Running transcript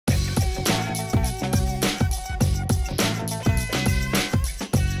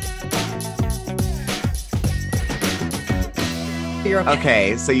you're okay.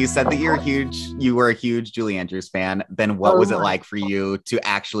 Okay, so you said that you were a huge Julie Andrews fan. Then what was it like for you to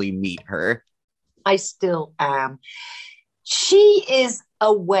actually meet her? I still am. She is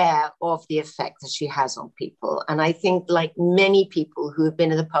aware of the effect that she has on people. And I think, like many people who have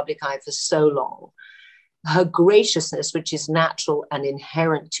been in the public eye for so long, her graciousness, which is natural and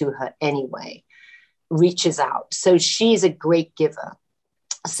inherent to her anyway, reaches out. So she's a great giver.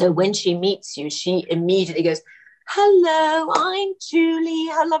 So when she meets you, she immediately goes, hello, I'm Julie.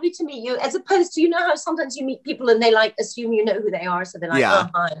 How lovely to meet you. As opposed to, you know how sometimes you meet people and they like assume you know who they are. So they're like, oh,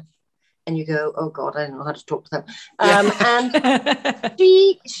 hi. And you go, oh God, I don't know how to talk to them. And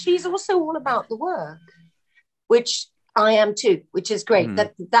she's also all about the work, which I am too, which is great.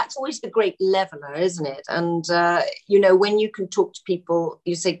 That's always the great leveler, isn't it? And, you know, when you can talk to people,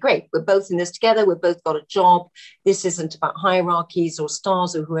 you say, great, we're both in this together. We've both got a job. This isn't about hierarchies or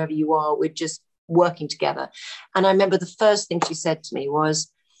stars or whoever you are. We're just working together. And I remember the first thing she said to me was,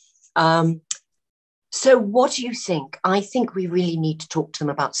 so what do you think? I think we really need to talk to them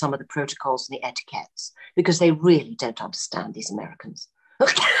about some of the protocols and the etiquettes because they really don't understand these Americans.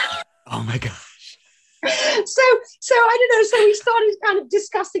 Oh my gosh. So I don't know. So we started kind of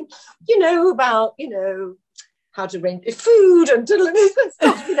discussing, you know, about, you know, how to rent food and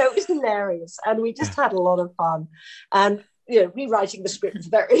stuff, you know, it was hilarious. And we just had a lot of fun. And, you know, rewriting the script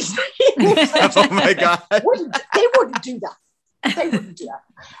very oh my God. They wouldn't do that. They wouldn't do that.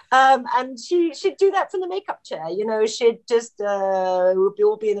 And she'd do that from the makeup chair. You know, she'd just we'd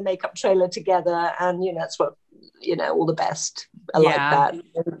all be in the makeup trailer together. And, you know, that's what, you know, all the best are like that,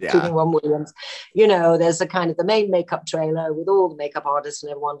 including Ron Williams. You know, there's a kind of the main makeup trailer with all the makeup artists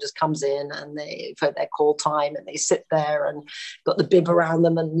and everyone just comes in and they, for their call time, and they sit there and got the bib around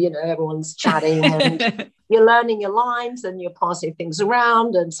them and, you know, everyone's chatting and you're learning your lines and you're passing things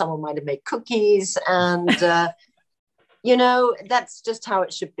around and someone might have made cookies and, you know, that's just how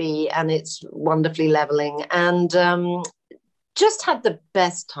it should be. And it's wonderfully leveling and just had the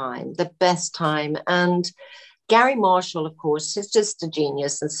best time. And Gary Marshall, of course, is just a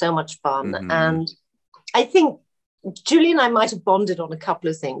genius and so much fun. And I think Julie and I might have bonded on a couple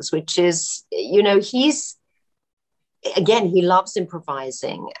of things, which is, you know, he loves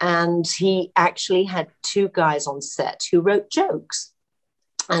improvising. And he actually had two guys on set who wrote jokes.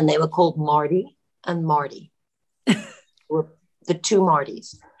 And they were called Marty and Marty. Were the two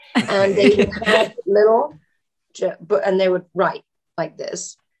Martys. And they would have little, and they would write like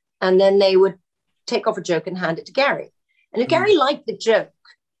this. And then they would take off a joke and hand it to Gary. And if Gary liked the joke,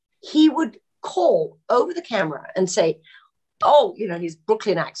 he would call over the camera and say, oh, you know, his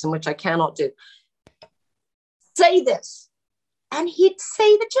Brooklyn accent, which I cannot do, say this. And he'd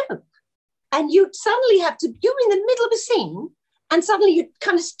say the joke. And you'd suddenly have to, you're in the middle of a scene, and suddenly you'd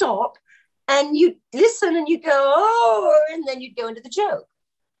kind of stop and you listen and you go, oh, and then you'd go into the joke.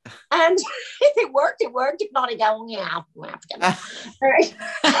 And if it worked, it worked. If not, you go, yeah.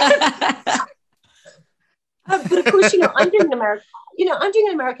 But of course, you know, I'm doing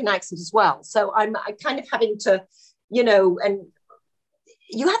an American accent as well. So I'm kind of having to, you know, and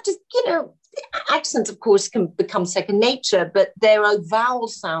you have to, you know, accents, of course, can become second nature, but there are vowel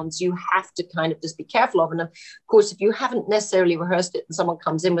sounds you have to kind of just be careful of. And of course, if you haven't necessarily rehearsed it and someone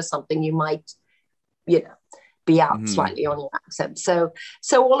comes in with something, you might, you know, be out slightly on your accent. So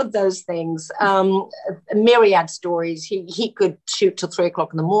all of those things, myriad stories. He could shoot till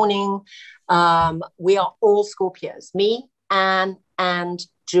 3:00 in the morning. We are all Scorpios, me, Anne, and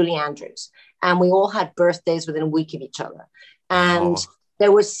Julie Andrews. And we all had birthdays within a week of each other. And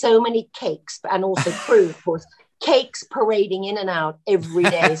there were so many cakes, and also crew, of course, cakes parading in and out every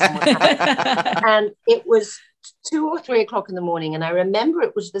day. And it was 2 or 3 o'clock in the morning. And I remember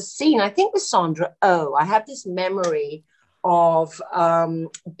it was the scene, I think with Sandra Oh. I have this memory of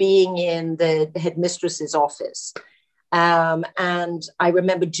being in the headmistress's office. And I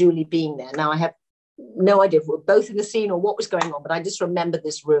remember Julie being there. Now I have no idea if we were both in the scene or what was going on, but I just remember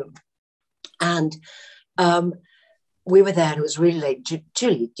this room. And we were there and it was really late.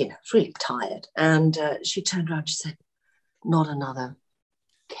 Julie, you know, was really tired. And she turned around and she said, not another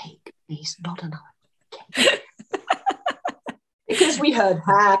cake, please, not another cake. Because we heard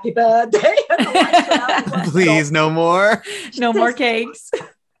happy birthday. Please, no more. No more cakes.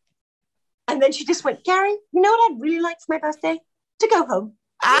 And then she just went, Gary, you know what I'd really like for my birthday? To go home.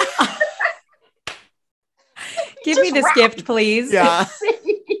 Give me this gift, please. Yeah.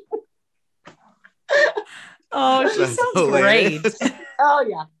 Oh, she sounds great. Oh,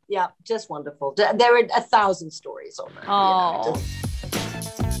 yeah. Yeah, just wonderful. There are 1,000 stories on that. Oh. You know,